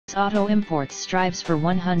Auto Imports strives for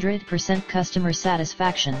 100% customer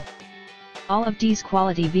satisfaction. All of D's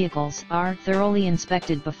quality vehicles are thoroughly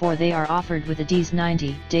inspected before they are offered with a D's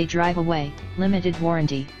 90-day drive-away, limited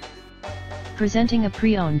warranty. Presenting a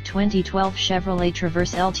pre-owned 2012 Chevrolet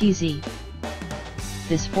Traverse LTZ.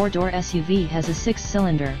 This 4-door SUV has a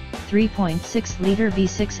 6-cylinder, 3.6-liter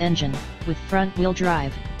V6 engine, with front-wheel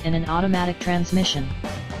drive, and an automatic transmission.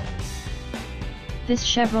 This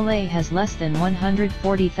Chevrolet has less than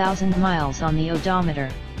 140,000 miles on the odometer.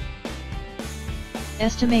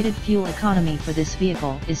 Estimated fuel economy for this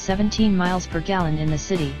vehicle is 17 miles per gallon in the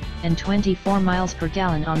city, and 24 miles per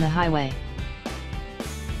gallon on the highway.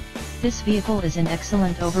 This vehicle is in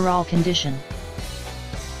excellent overall condition.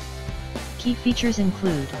 Key features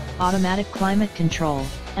include automatic climate control,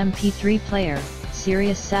 MP3 player,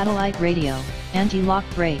 Sirius satellite radio, anti-lock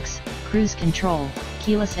brakes, cruise control,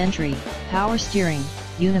 keyless entry, power steering,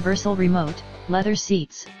 universal remote, leather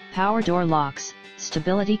seats, power door locks,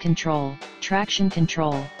 stability control, traction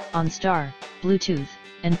control, OnStar, Bluetooth,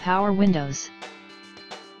 and power windows.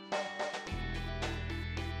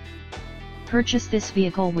 Purchase this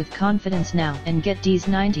vehicle with confidence now and get D's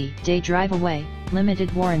 90-day drive-away,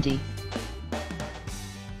 limited warranty.